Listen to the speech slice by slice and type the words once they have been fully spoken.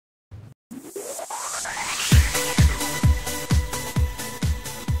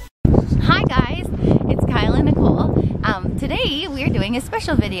doing a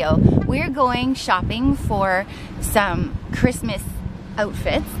special video. We're going shopping for some Christmas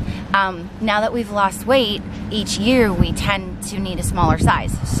outfits. Now that we've lost weight, each year we tend to need a smaller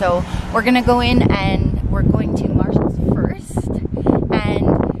size. So we're gonna go in and we're going to Marshall's first,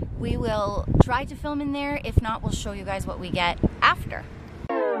 and we will try to film in there. If not, we'll show you guys what we get after.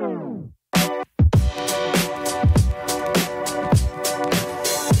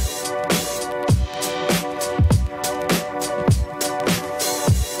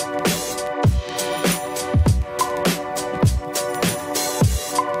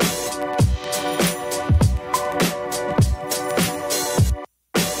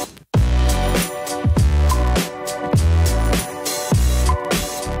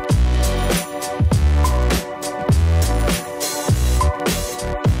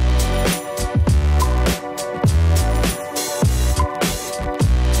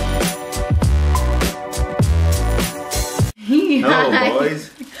 Hello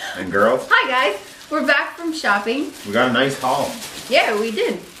boys and girls. Hi guys, we're back from shopping. We got a nice haul. Yeah, we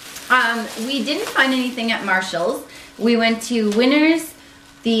did. We didn't find anything at Marshall's. We went to Winners,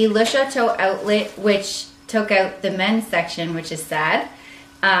 the Le Chateau outlet, which took out the men's section, which is sad.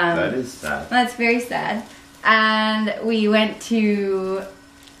 That is sad. That's very sad. And we went to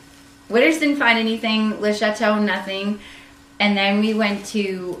Winners, didn't find anything. Le Chateau, nothing. And then we went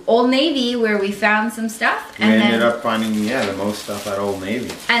to Old Navy where we found some stuff. We ended up finding, the most stuff at Old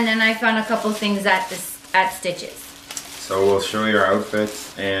Navy. And then I found a couple things at Stitches. So we'll show you our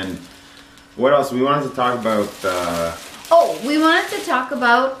outfits and what else? We wanted to talk about We wanted to talk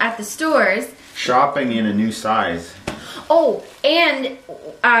about at the stores. Shopping in a new size. Oh, and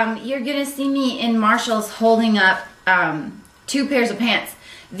you're gonna see me in Marshall's holding up 2 pairs of pants.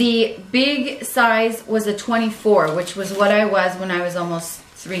 The big size was a 24, which was what I was when I was almost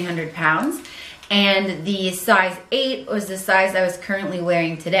 300 pounds. And the size 8 was the size I was currently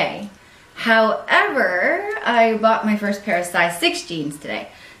wearing today. However, I bought my first pair of size 6 jeans today.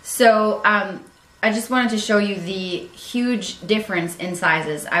 So I just wanted to show you the huge difference in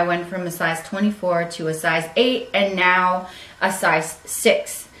sizes. I went from a size 24 to a size 8 and now a size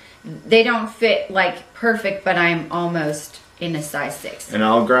 6. They don't fit like perfect, but I'm almost in a size 6. And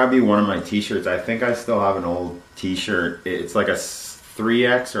I'll grab you one of my t-shirts. I think I still have an old t-shirt. It's like a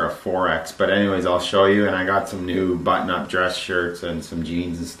 3X or a 4X, but anyways, I'll show you. And I got some new button-up dress shirts and some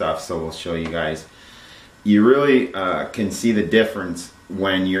jeans and stuff, so we'll show you guys. You really can see the difference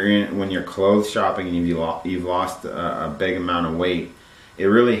when you're clothes shopping and you've lost a big amount of weight. It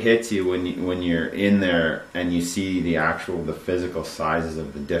really hits you when you're in there and you see the physical sizes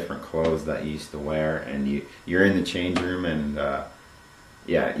of the different clothes that you used to wear, and you're in the change room and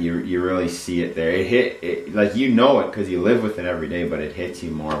you really see it there. Like you know it because you live with it every day, but it hits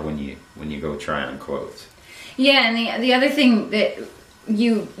you more when you go try on clothes. Yeah, and the other thing that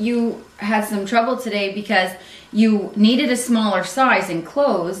you had some trouble today because you needed a smaller size in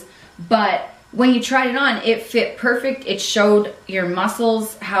clothes, but when you tried it on, it fit perfect. It showed your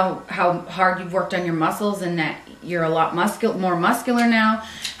muscles, how hard you've worked on your muscles, and that you're a lot more muscular now.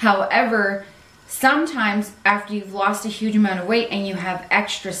 However, sometimes after you've lost a huge amount of weight and you have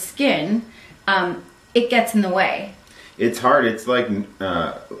extra skin, it gets in the way. It's hard. It's like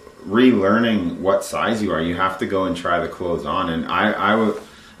relearning what size you are. You have to go and try the clothes on. And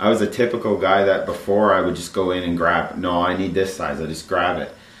I was a typical guy that before I would just go in and grab, no, I need this size. I just grab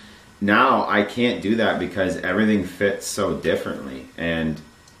it. Now I can't do that because everything fits so differently, and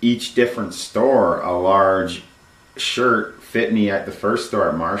each different store, a large shirt fit me at the first store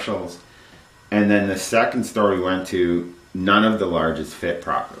at Marshall's, and then the second store we went to, none of the larges fit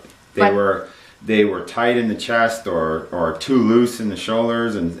properly. They were tight in the chest or too loose in the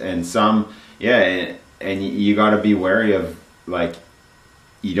shoulders, and some, and you got to be wary of, like,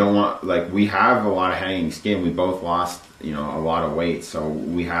 you don't want, like, we have a lot of hanging skin. We both lost a lot of weight, so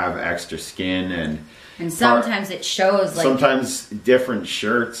we have extra skin, and sometimes it shows. Like, sometimes different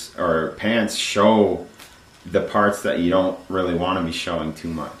shirts or pants show the parts that you don't really want to be showing too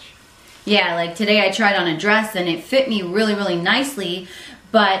much. Yeah, like today I tried on a dress and it fit me really, really nicely,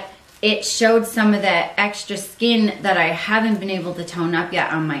 but it showed some of that extra skin that I haven't been able to tone up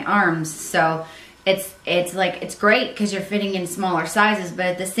yet on my arms. So it's great because you're fitting in smaller sizes, but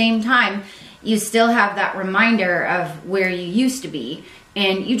at the same time, you still have that reminder of where you used to be,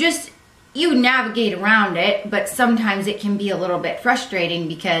 and you navigate around it, but sometimes it can be a little bit frustrating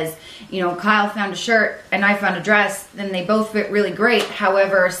because, Kyle found a shirt and I found a dress, and they both fit really great.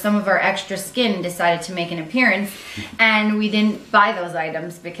 However, some of our extra skin decided to make an appearance, and we didn't buy those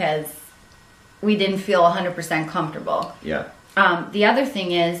items because we didn't feel 100% comfortable. Yeah. The other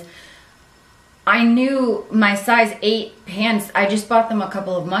thing is, I knew my size 8 pants. I just bought them a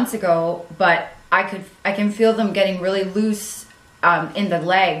couple of months ago, but I can feel them getting really loose in the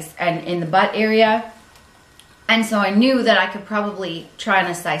legs and in the butt area. And so I knew that I could probably try on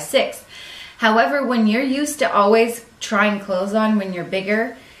a size 6. However, when you're used to always trying clothes on when you're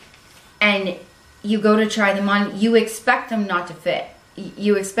bigger and you go to try them on, you expect them not to fit.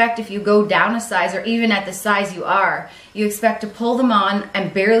 You expect if you go down a size, or even at the size you are, you expect to pull them on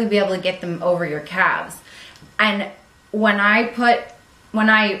and barely be able to get them over your calves. And when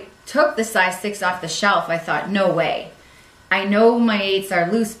I took the size 6 off the shelf, I thought, no way. I know my 8s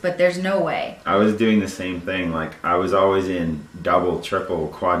are loose, but there's no way. I was doing the same thing. Like, I was always in double, triple,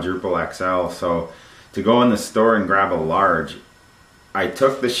 quadruple XL. So to go in the store and grab a large, I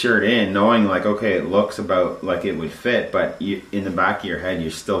took the shirt in knowing like, okay, it looks about like it would fit, but in the back of your head,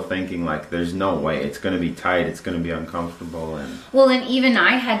 you're still thinking like, there's no way. It's going to be tight. It's going to be uncomfortable. Well, and even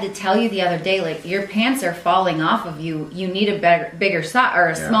I had to tell you the other day, like, your pants are falling off of you. You need a bigger size or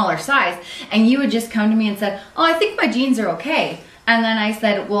a smaller size. And you would just come to me and said, oh, I think my jeans are okay. And then I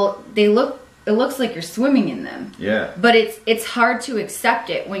said, well, it looks like you're swimming in them. Yeah. But it's hard to accept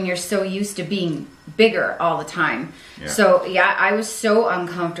it when you're so used to being bigger all the time. Yeah. So yeah, I was so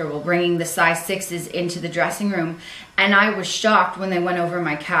uncomfortable bringing the size 6s into the dressing room, and I was shocked when they went over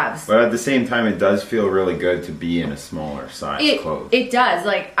my calves. But at the same time, it does feel really good to be in a smaller size clothes. It does.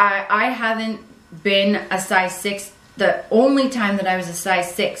 Like, I haven't been a size 6. The only time that I was a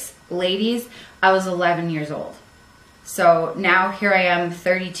size 6, ladies, I was 11 years old. So now here I am,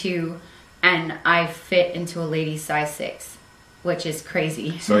 32, and I fit into a lady's size 6. Which is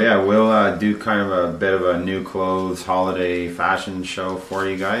crazy. So yeah, we'll do kind of a bit of a new clothes holiday fashion show for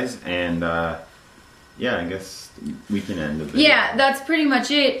you guys, and yeah, I guess we can end the video. Yeah, that's pretty much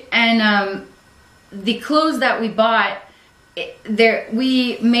it. And the clothes that we bought,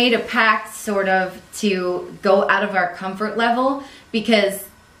 we made a pact sort of to go out of our comfort level, because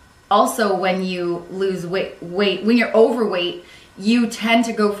also when you lose weight, when you're overweight, you tend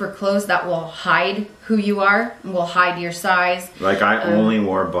to go for clothes that will hide who you are, and will hide your size. Like, I only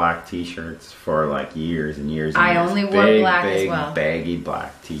wore black t-shirts for like years and years and I years. only wore black as big, well. Baggy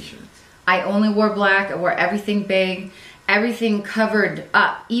black t-shirts. I only wore black. I wore everything big, everything covered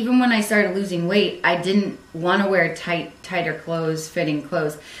up. Even when I started losing weight, I didn't want to wear tighter clothes, fitting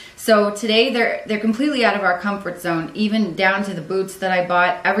clothes. So today they're completely out of our comfort zone, even down to the boots that I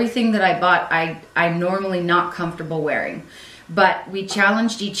bought. Everything that I bought, I'm normally not comfortable wearing. But we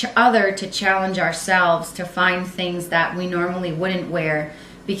challenged each other to challenge ourselves to find things that we normally wouldn't wear,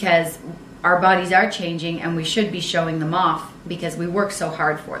 because our bodies are changing and we should be showing them off because we work so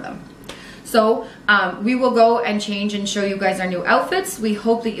hard for them. So we will go and change and show you guys our new outfits. We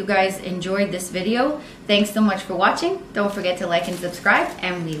hope that you guys enjoyed this video. Thanks so much for watching. Don't forget to like and subscribe,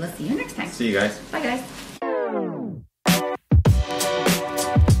 and we will see you next time. See you guys. Bye guys.